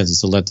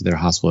circumstances that led to their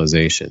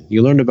hospitalization.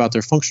 You learn about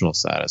their functional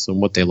status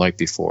and what they liked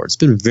before. It's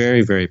been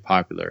very, very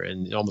popular,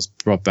 and it almost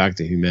brought back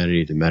the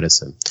humanity to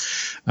medicine.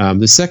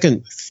 The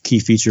second key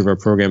feature of our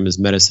program is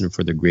medicine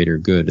for the greater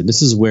good. And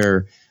this is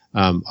where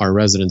our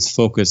residents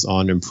focus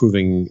on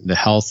improving the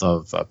health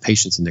of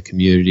patients in the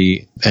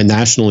community, and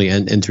nationally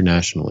and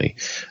internationally.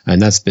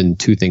 And that's been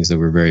two things that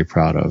we're very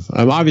proud of.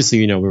 Obviously,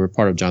 we were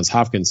part of Johns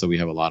Hopkins, so we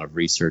have a lot of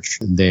research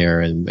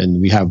there,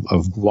 and we have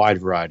a wide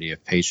variety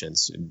of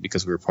patients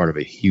because we were part of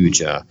a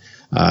huge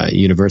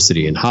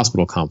university and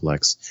hospital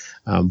complex.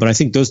 But I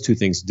think those two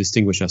things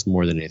distinguish us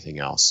more than anything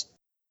else.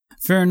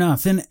 Fair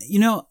enough. And,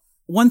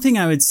 one thing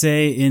I would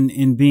say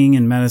in being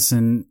in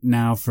medicine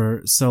now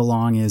for so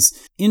long is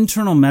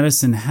internal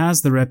medicine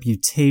has the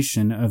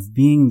reputation of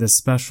being the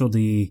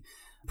specialty,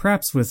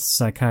 perhaps with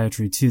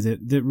psychiatry too,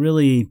 that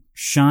really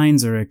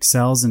shines or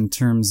excels in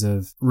terms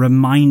of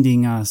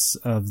reminding us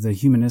of the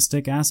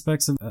humanistic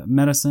aspects of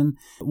medicine.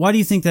 Why do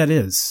you think that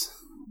is?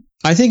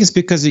 I think it's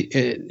because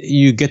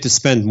you get to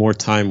spend more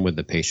time with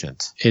the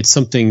patient. It's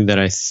something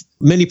that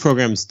many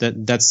programs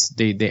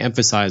they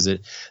emphasize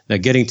it, that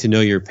getting to know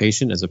your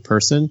patient as a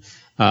person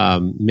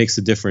makes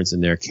a difference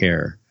in their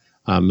care.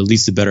 it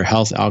leads to better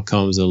health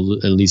outcomes. It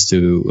leads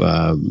to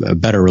a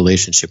better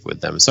relationship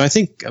with them. So I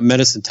think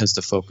medicine tends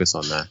to focus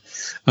on that.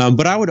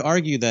 But I would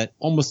argue that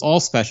almost all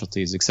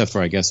specialties, except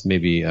for, I guess,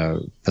 maybe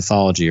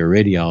pathology or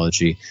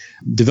radiology,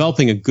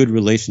 developing a good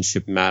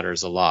relationship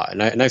matters a lot.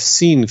 And I've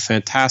seen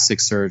fantastic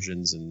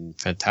surgeons and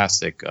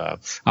fantastic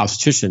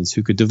obstetricians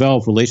who could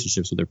develop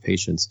relationships with their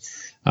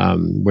patients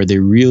where they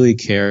really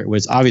care, where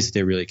it's obvious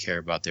they really care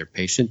about their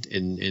patient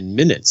in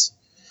minutes.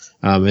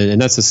 And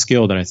that's a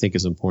skill that I think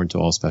is important to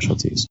all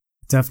specialties.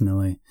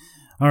 Definitely.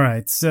 All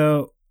right.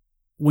 So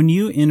when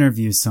you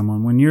interview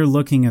someone, when you're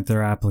looking at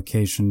their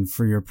application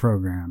for your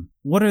program,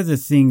 what are the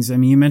things, I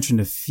mean, you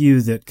mentioned a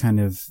few that kind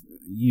of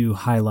you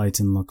highlight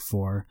and look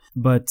for,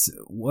 but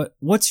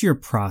what's your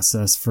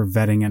process for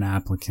vetting an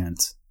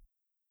applicant?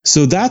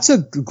 So that's a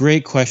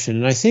great question.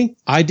 And I think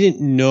I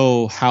didn't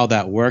know how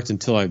that worked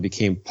until I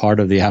became part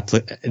of the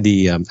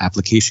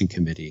application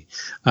committee.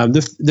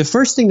 The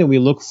first thing that we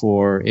look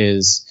for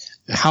is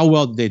how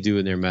well did they do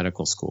in their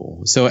medical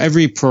school. So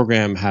every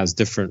program has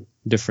different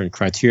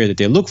criteria that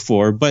they look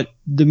for, but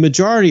the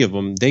majority of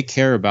them, they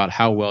care about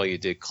how well you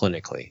did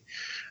clinically.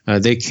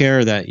 They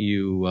care that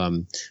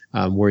you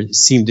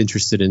seemed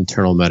interested in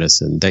internal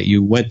medicine, that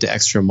you went the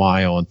extra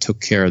mile and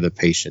took care of the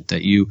patient,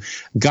 that you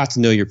got to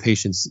know your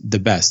patients the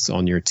best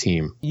on your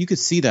team. You could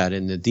see that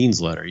in the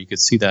dean's letter. You could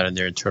see that in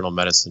their internal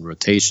medicine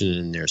rotation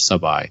and their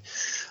sub-I.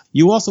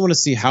 You also want to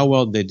see how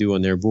well they do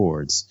on their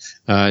boards.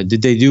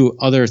 Did they do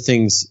other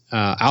things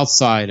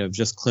outside of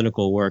just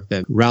clinical work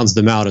that rounds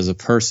them out as a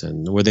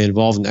person? Were they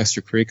involved in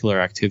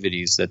extracurricular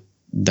activities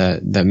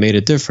that made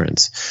a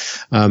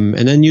difference?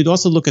 And then you'd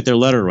also look at their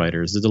letter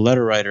writers. Did the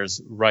letter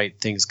writers write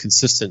things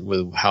consistent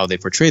with how they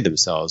portrayed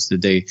themselves?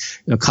 Did they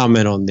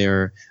comment on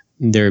their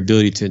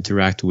ability to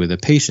interact with a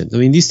patient? I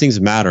mean, these things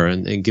matter,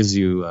 and it gives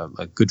you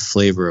a good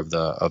flavor of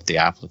the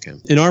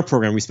applicant. In our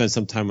program, we spend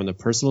some time on the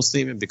personal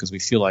statement because we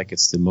feel like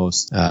it's the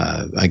most,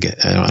 I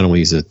don't want to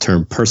use the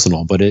term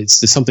personal, but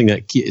it's something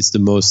that it's the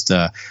most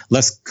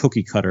less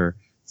cookie cutter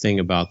thing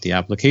about the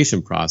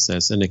application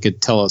process, and it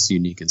could tell us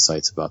unique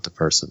insights about the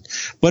person.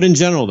 But in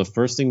general, the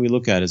first thing we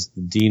look at is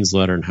the dean's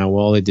letter and how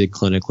well they did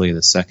clinically, and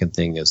the second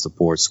thing is the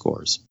board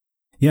scores.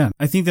 Yeah,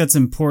 I think that's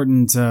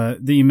important that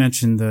you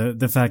mentioned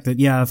the fact that,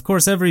 yeah, of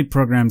course, every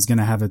program is going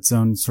to have its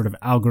own sort of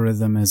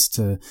algorithm as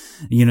to,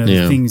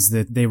 the things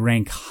that they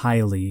rank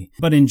highly.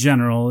 But in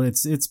general,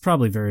 it's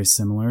probably very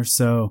similar.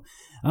 So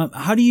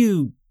how do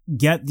you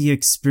get the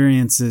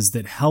experiences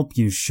that help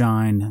you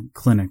shine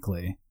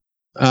clinically?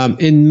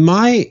 In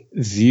my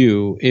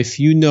view, if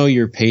you know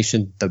your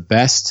patient the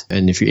best,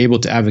 and if you're able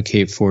to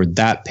advocate for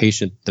that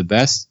patient the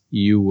best,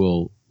 you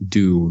will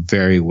do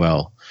very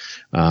well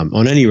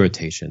on any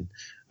rotation.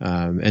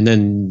 And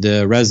then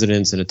the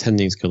residents and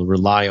attendings can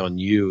rely on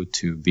you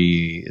to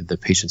be the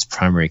patient's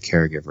primary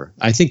caregiver.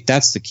 I think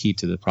that's the key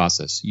to the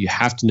process. You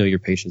have to know your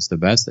patients the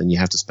best, and you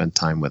have to spend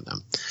time with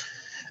them.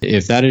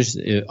 If that is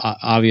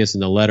obvious in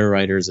the letter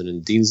writers and in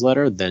the dean's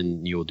letter,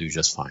 then you will do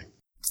just fine.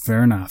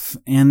 Fair enough.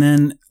 And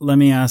then let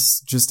me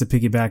ask, just to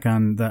piggyback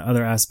on the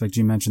other aspect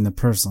you mentioned, the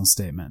personal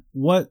statement.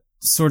 What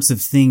sorts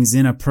of things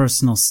in a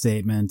personal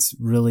statement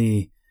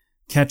really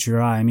catch your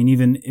eye? I mean,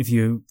 even if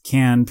you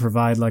can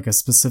provide like a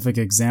specific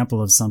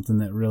example of something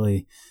that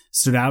really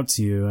stood out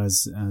to you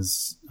as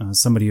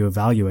somebody who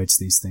evaluates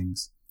these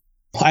things.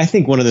 I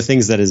think one of the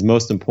things that is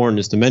most important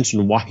is to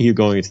mention why you're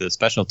going into the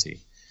specialty.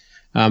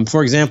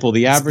 For example,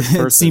 the average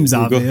person. It seems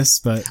obvious,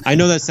 but I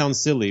know that sounds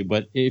silly,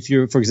 but if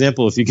you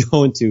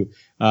go into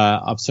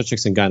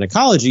obstetrics and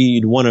gynecology,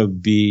 you'd want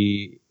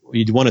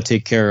to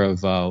take care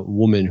of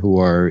women who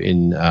are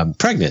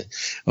pregnant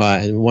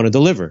and want to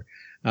deliver.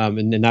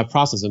 And in that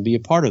process, and be a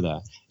part of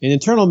that. In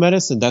internal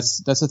medicine,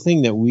 that's a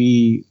thing that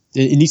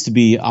it needs to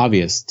be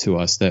obvious to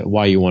us that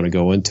why you want to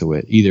go into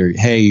it. Either,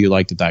 hey, you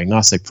like the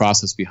diagnostic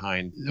process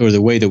behind, or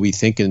the way that we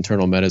think in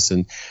internal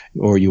medicine,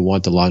 or you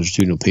want the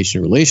longitudinal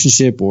patient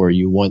relationship, or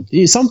you want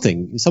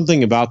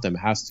something about them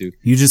has to.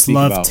 You just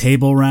love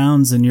table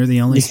rounds, and you're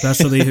the only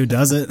specialty who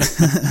does it.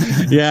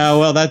 Yeah,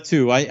 well, that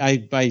too.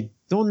 I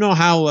don't know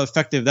how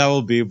effective that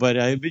will be, but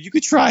you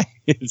could try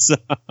it. So,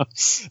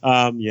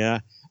 yeah.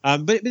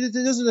 But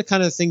those are the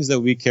kind of things that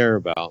we care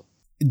about.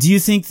 Do you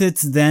think that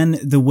then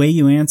the way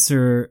you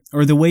answer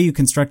or the way you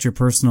construct your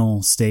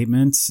personal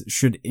statements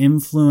should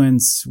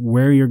influence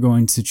where you're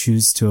going to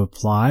choose to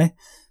apply?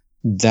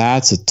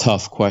 That's a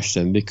tough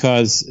question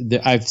because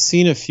I've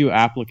seen a few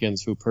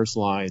applicants who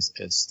personalize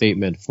a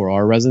statement for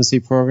our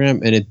residency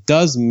program, and it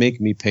does make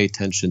me pay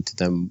attention to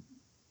them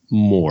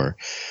more.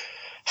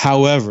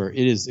 However,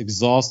 it is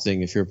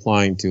exhausting if you're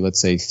applying to,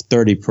 let's say,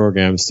 30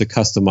 programs to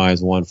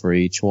customize one for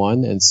each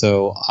one. And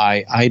so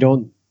I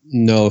don't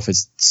know if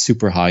it's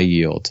super high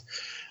yield.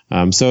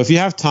 So if you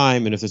have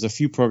time and if there's a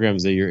few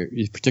programs that you're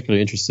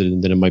particularly interested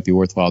in, then it might be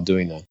worthwhile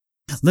doing that.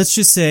 Let's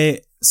just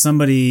say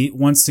somebody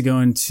wants to go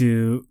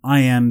into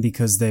IM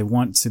because they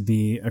want to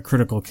be a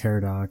critical care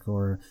doc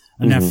or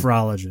a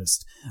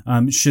nephrologist.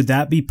 Should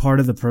that be part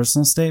of the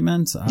personal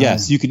statement?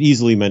 Yes, you could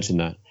easily mention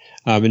that.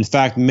 In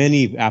fact,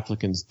 many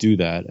applicants do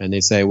that, and they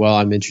say, well,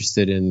 I'm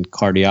interested in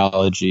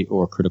cardiology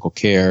or critical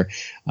care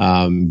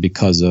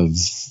because of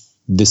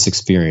this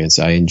experience.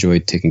 I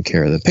enjoyed taking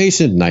care of the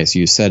patient in an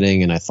ICU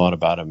setting, and I thought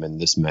about him in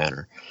this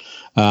manner.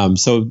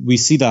 So we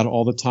see that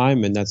all the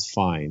time, and that's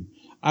fine.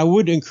 I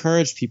would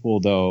encourage people,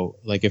 though,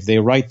 like if they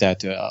write that,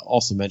 to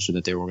also mention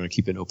that they were going to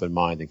keep an open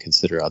mind and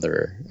consider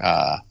other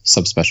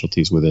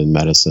subspecialties within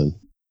medicine.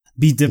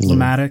 Be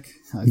diplomatic.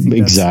 I think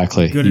that's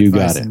exactly. Good you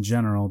advice got it. In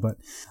general, but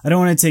I don't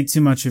want to take too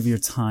much of your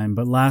time.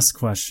 But last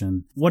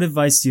question. What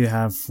advice do you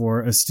have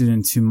for a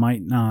student who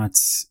might not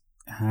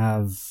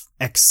have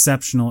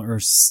exceptional or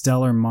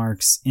stellar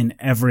marks in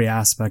every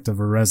aspect of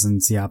a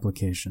residency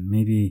application?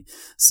 Maybe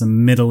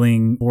some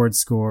middling board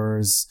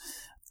scores.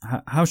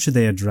 How should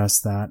they address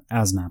that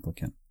as an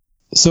applicant?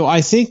 So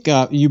I think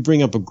you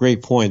bring up a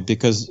great point,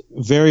 because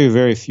very,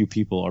 very few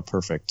people are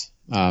perfect.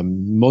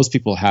 Most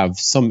people have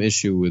some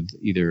issue with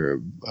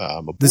either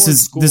a board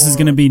score. This is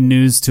going to be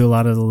news to a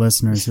lot of the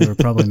listeners who are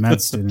probably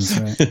med students,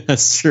 right?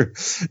 That's true.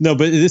 No,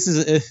 but this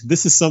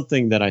is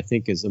something that I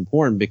think is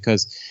important,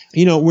 because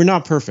we're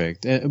not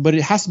perfect, but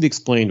it has to be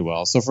explained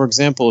well. So, for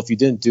example, if you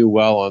didn't do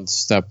well on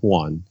step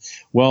 1,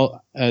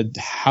 well,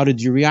 how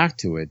did you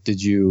react to it?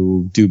 Did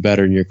you do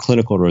better in your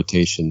clinical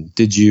rotation?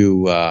 Did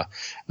you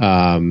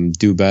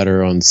do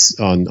better on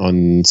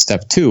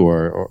step 2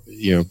 or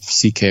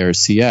CK or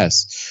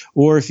CS?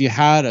 Or if you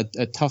had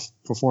a tough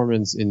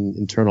performance in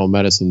internal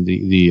medicine,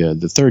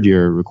 the third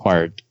year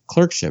required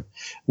clerkship,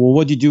 well,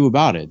 what did you do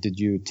about it? Did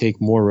you take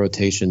more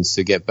rotations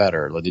to get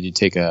better? Or did you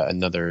take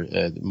another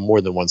more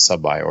than one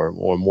sub-I or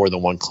more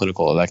than one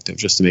clinical elective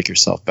just to make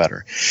yourself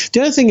better?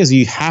 The other thing is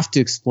you have to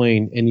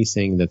explain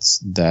anything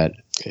that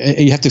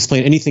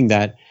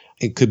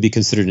it could be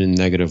considered in a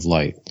negative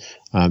light.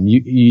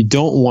 You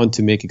don't want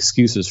to make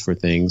excuses for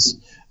things,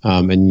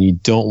 and you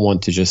don't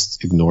want to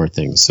just ignore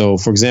things. So,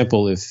 for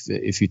example,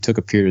 if you took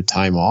a period of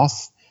time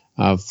off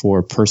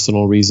for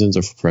personal reasons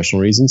or for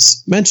professional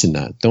reasons, mention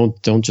that.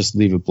 Don't just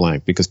leave it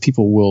blank, because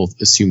people will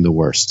assume the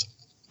worst.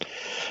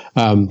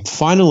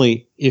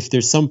 Finally, if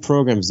there's some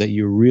programs that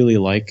you really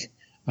like,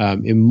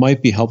 it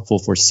might be helpful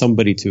for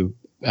somebody to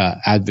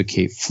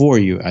advocate for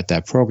you at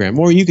that program.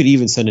 Or you could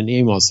even send an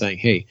email saying,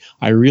 hey,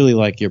 I really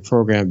like your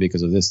program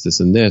because of this,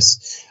 this, and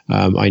this.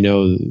 I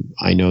know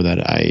that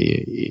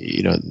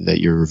that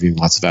you're reviewing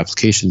lots of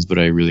applications, but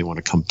I really want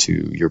to come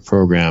to your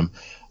program.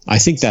 I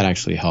think that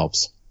actually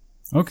helps.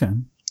 Okay.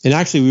 And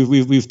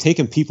actually, we've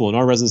taken people in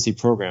our residency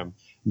program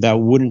that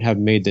wouldn't have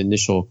made the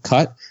initial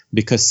cut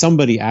because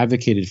somebody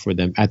advocated for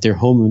them at their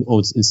home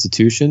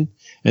institution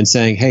and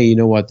saying, hey, you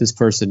know what, this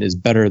person is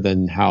better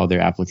than how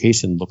their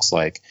application looks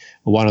like.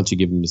 Why don't you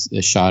give them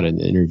a shot and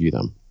interview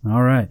them?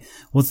 All right.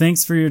 Well,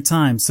 thanks for your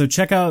time. So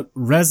check out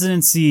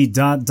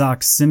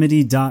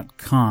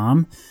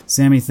residency.doximity.com.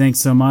 Sammy, thanks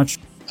so much.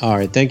 All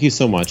right. Thank you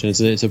so much. And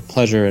it's a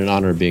pleasure and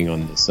honor being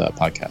on this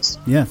podcast.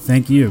 Yeah,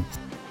 thank you.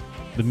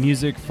 The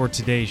music for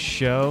today's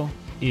show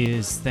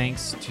is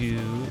thanks to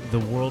The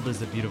World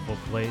is a Beautiful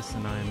Place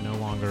and I Am No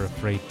Longer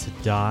Afraid to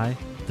Die.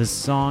 The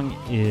song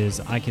is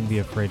I Can Be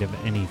Afraid of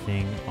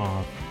Anything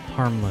off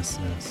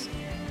Harmlessness.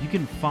 You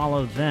can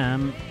follow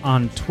them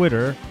on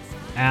Twitter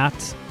at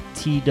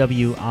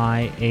TWIABP.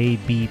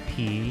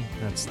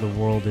 That's The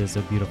World is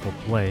a Beautiful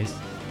Place.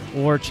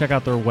 Or check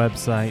out their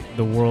website,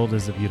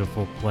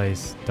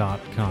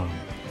 theworldisabeautifulplace.com.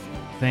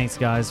 Thanks,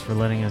 guys, for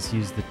letting us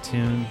use the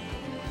tune,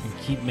 and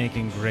keep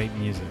making great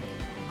music.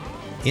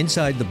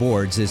 Inside the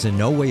Boards is in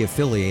no way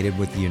affiliated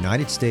with the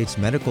United States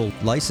Medical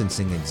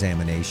Licensing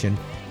Examination,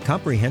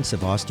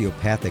 Comprehensive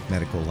Osteopathic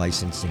Medical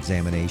License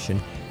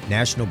Examination,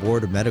 National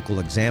Board of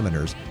Medical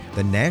Examiners,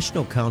 the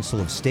National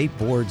Council of State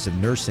Boards of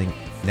Nursing,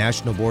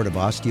 National Board of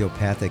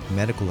Osteopathic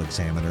Medical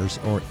Examiners,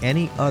 or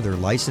any other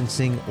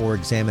licensing or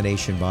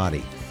examination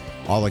body.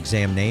 All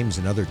exam names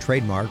and other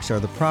trademarks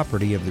are the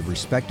property of the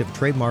respective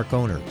trademark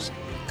owners.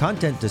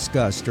 Content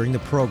discussed during the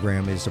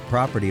program is the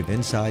property of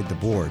Inside the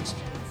Boards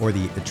or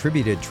the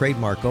attributed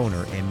trademark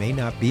owner and may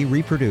not be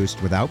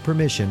reproduced without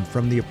permission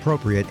from the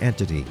appropriate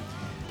entity.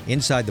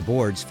 Inside the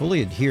Boards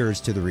fully adheres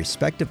to the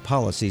respective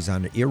policies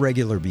on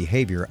irregular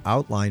behavior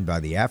outlined by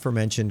the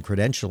aforementioned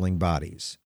credentialing bodies.